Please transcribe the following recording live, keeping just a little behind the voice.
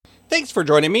Thanks for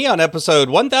joining me on episode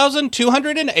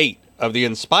 1208 of the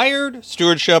Inspired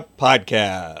Stewardship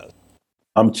Podcast.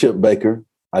 I'm Chip Baker.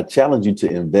 I challenge you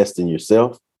to invest in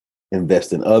yourself,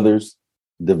 invest in others,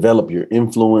 develop your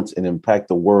influence, and impact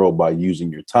the world by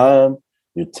using your time,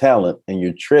 your talent, and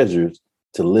your treasures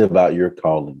to live out your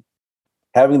calling.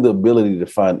 Having the ability to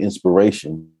find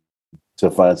inspiration,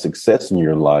 to find success in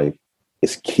your life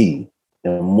is key.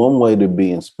 And one way to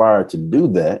be inspired to do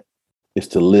that is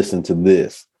to listen to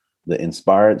this, the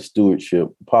Inspired Stewardship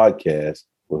Podcast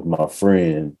with my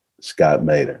friend, Scott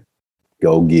Mader.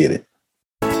 Go get it.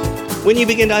 When you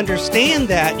begin to understand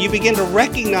that, you begin to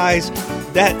recognize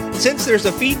that since there's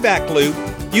a feedback loop,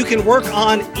 you can work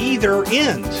on either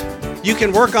end. You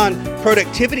can work on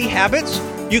productivity habits.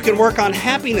 You can work on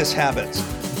happiness habits.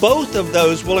 Both of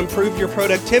those will improve your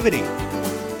productivity.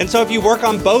 And so if you work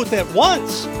on both at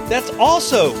once, that's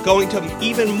also going to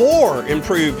even more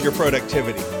improve your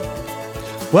productivity.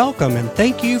 Welcome and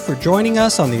thank you for joining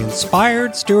us on the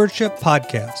Inspired Stewardship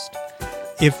Podcast.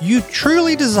 If you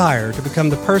truly desire to become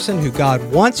the person who God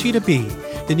wants you to be,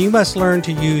 then you must learn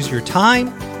to use your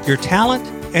time, your talent,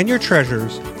 and your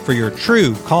treasures for your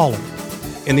true calling.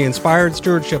 In the Inspired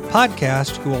Stewardship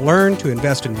Podcast, you will learn to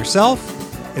invest in yourself,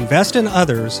 invest in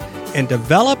others, and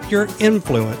develop your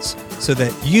influence so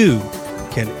that you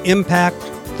can impact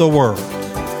the world.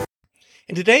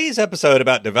 In today's episode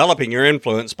about developing your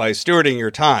influence by stewarding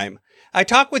your time, I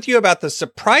talk with you about the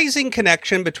surprising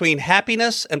connection between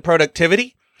happiness and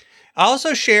productivity. I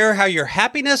also share how your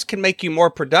happiness can make you more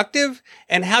productive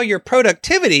and how your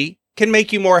productivity can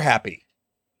make you more happy.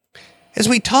 As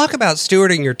we talk about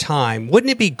stewarding your time,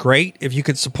 wouldn't it be great if you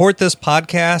could support this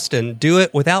podcast and do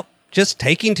it without just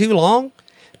taking too long?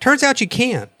 Turns out you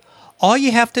can. All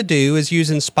you have to do is use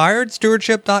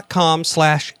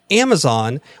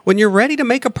inspiredstewardship.com/Amazon when you're ready to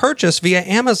make a purchase via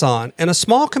Amazon, and a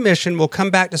small commission will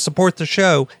come back to support the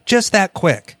show just that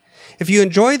quick. If you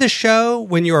enjoy the show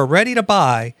when you are ready to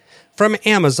buy from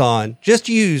Amazon, just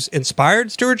use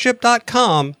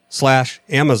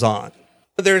inspiredstewardship.com/Amazon.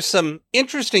 There's some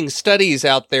interesting studies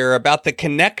out there about the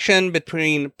connection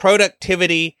between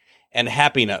productivity and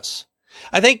happiness.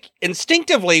 I think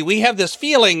instinctively we have this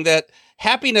feeling that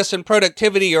happiness and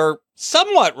productivity are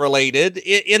somewhat related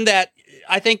in that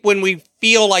I think when we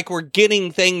feel like we're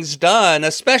getting things done,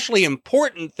 especially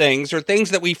important things or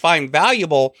things that we find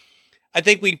valuable, I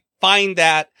think we find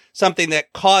that something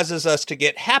that causes us to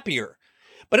get happier.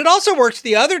 But it also works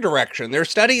the other direction. There are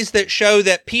studies that show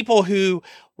that people who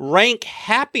rank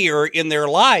happier in their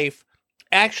life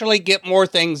actually get more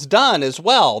things done as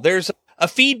well. There's a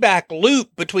feedback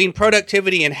loop between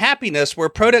productivity and happiness where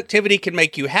productivity can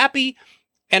make you happy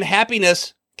and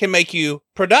happiness can make you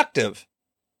productive.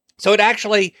 So it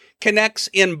actually connects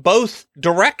in both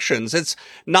directions. It's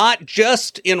not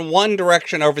just in one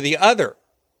direction over the other.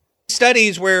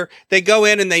 Studies where they go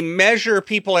in and they measure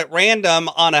people at random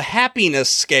on a happiness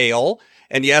scale.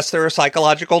 And yes, there are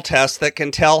psychological tests that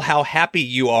can tell how happy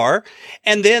you are.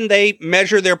 And then they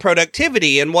measure their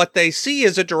productivity. And what they see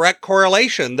is a direct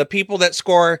correlation. The people that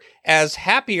score as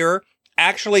happier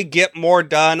actually get more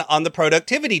done on the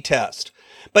productivity test.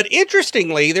 But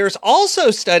interestingly, there's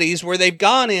also studies where they've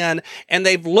gone in and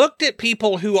they've looked at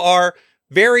people who are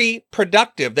very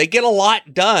productive. They get a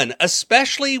lot done,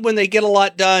 especially when they get a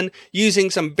lot done using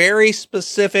some very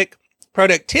specific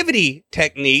productivity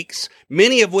techniques,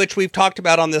 many of which we've talked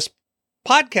about on this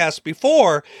podcast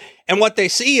before. And what they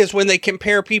see is when they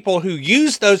compare people who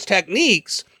use those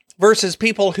techniques versus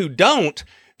people who don't,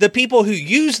 the people who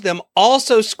use them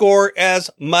also score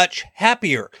as much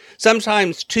happier,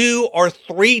 sometimes 2 or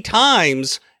 3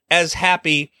 times as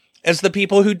happy as the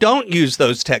people who don't use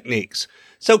those techniques.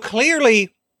 So clearly,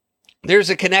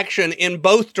 there's a connection in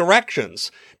both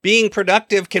directions. Being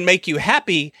productive can make you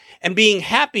happy, and being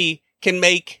happy can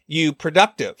make you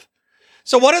productive.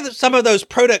 So what are some of those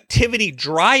productivity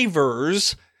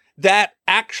drivers that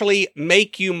actually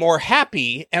make you more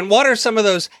happy? And what are some of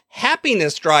those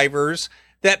happiness drivers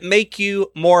that make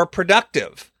you more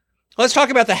productive? Let's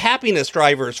talk about the happiness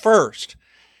drivers first.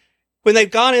 When they've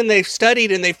gone in, they've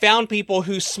studied and they found people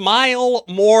who smile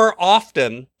more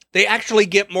often, they actually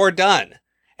get more done.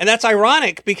 And that's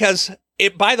ironic because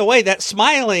by the way, that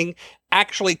smiling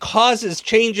actually causes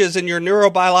changes in your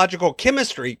neurobiological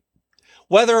chemistry,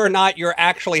 whether or not you're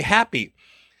actually happy.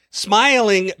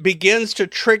 Smiling begins to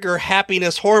trigger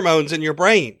happiness hormones in your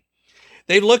brain.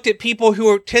 They've looked at people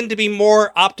who tend to be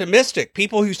more optimistic,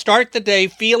 people who start the day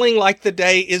feeling like the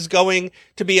day is going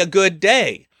to be a good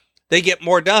day. They get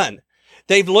more done.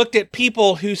 They've looked at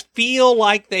people who feel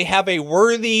like they have a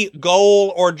worthy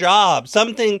goal or job,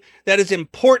 something that is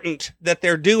important that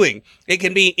they're doing. It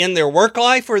can be in their work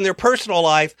life or in their personal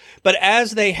life, but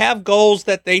as they have goals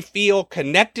that they feel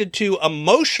connected to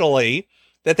emotionally,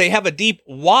 that they have a deep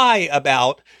why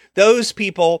about, those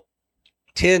people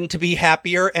tend to be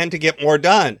happier and to get more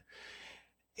done.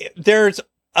 There's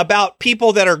about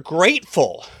people that are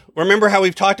grateful. Remember how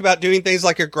we've talked about doing things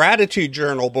like a gratitude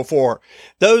journal before.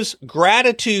 Those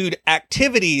gratitude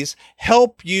activities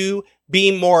help you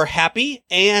be more happy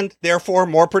and therefore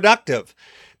more productive.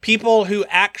 People who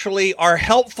actually are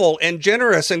helpful and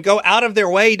generous and go out of their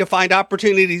way to find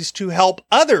opportunities to help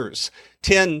others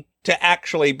tend to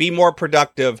actually be more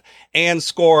productive and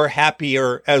score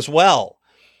happier as well.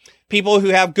 People who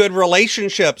have good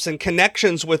relationships and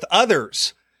connections with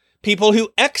others. People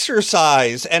who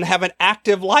exercise and have an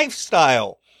active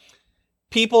lifestyle.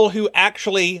 People who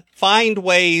actually find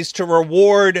ways to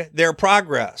reward their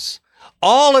progress.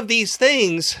 All of these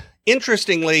things,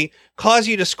 interestingly, cause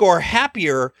you to score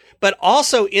happier, but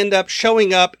also end up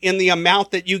showing up in the amount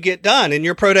that you get done in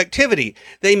your productivity.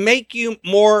 They make you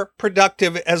more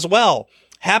productive as well.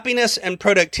 Happiness and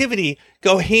productivity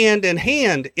go hand in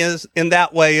hand in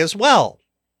that way as well.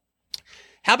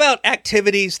 How about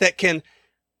activities that can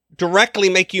directly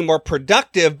make you more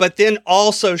productive, but then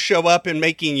also show up in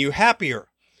making you happier?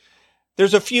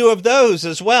 There's a few of those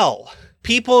as well.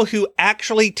 People who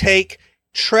actually take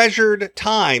treasured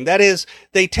time. That is,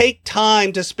 they take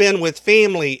time to spend with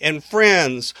family and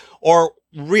friends or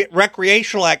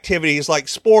recreational activities like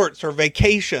sports or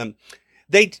vacation.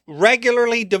 They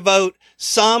regularly devote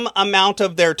some amount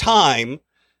of their time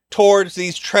towards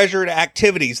these treasured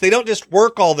activities. They don't just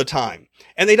work all the time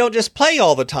and they don't just play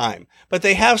all the time, but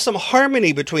they have some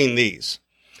harmony between these.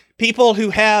 People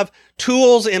who have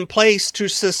tools in place to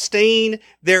sustain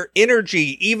their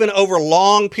energy even over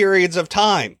long periods of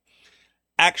time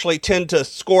actually tend to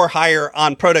score higher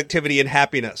on productivity and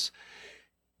happiness.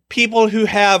 People who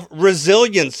have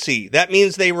resiliency, that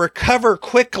means they recover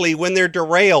quickly when they're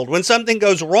derailed. When something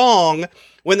goes wrong,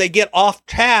 when they get off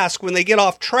task, when they get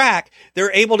off track,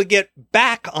 they're able to get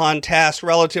back on task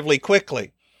relatively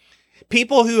quickly.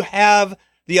 People who have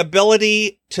the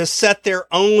ability to set their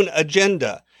own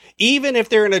agenda. Even if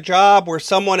they're in a job where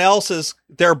someone else is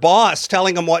their boss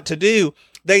telling them what to do,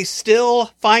 they still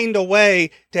find a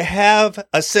way to have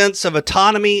a sense of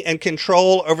autonomy and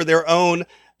control over their own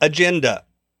agenda.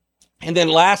 And then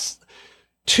last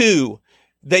two,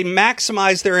 they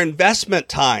maximize their investment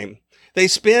time. They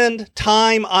spend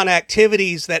time on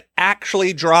activities that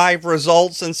actually drive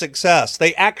results and success.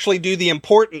 They actually do the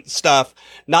important stuff,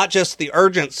 not just the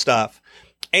urgent stuff,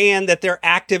 and that they're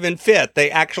active and fit.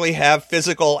 They actually have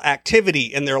physical activity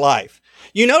in their life.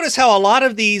 You notice how a lot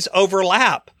of these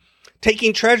overlap.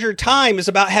 Taking treasured time is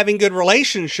about having good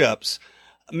relationships.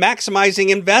 Maximizing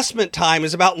investment time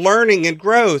is about learning and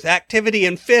growth. Activity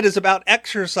and fit is about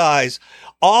exercise.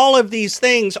 All of these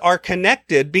things are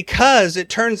connected because it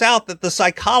turns out that the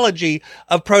psychology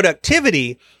of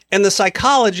productivity and the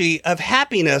psychology of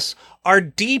happiness are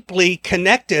deeply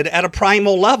connected at a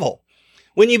primal level.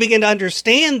 When you begin to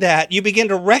understand that, you begin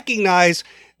to recognize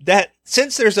that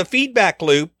since there's a feedback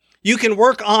loop, you can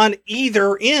work on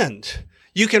either end.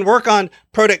 You can work on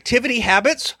productivity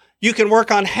habits. You can work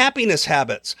on happiness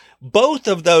habits. Both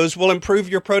of those will improve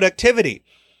your productivity.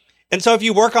 And so if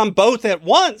you work on both at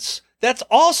once, that's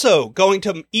also going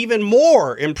to even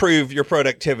more improve your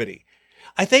productivity.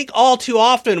 I think all too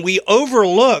often we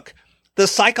overlook the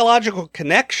psychological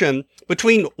connection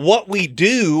between what we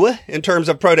do in terms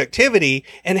of productivity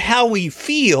and how we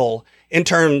feel in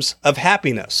terms of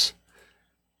happiness.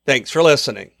 Thanks for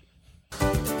listening.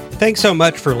 Thanks so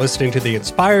much for listening to the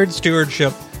Inspired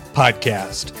Stewardship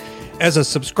Podcast. As a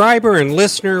subscriber and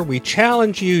listener, we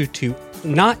challenge you to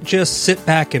not just sit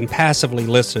back and passively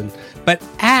listen, but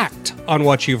act on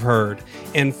what you've heard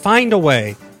and find a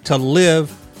way to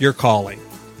live your calling.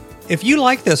 If you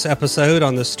like this episode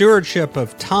on the stewardship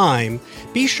of time,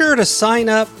 be sure to sign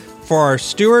up for our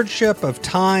Stewardship of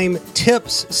Time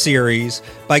Tips series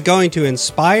by going to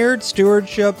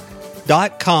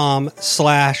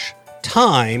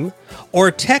inspiredstewardship.com/time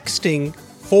or texting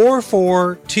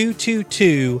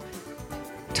 44222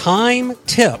 Time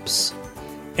Tips,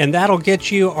 and that'll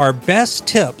get you our best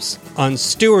tips on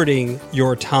stewarding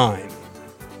your time.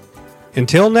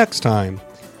 Until next time,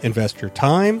 invest your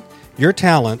time, your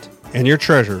talent, and your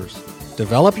treasures.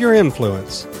 Develop your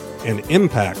influence and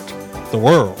impact the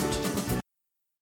world.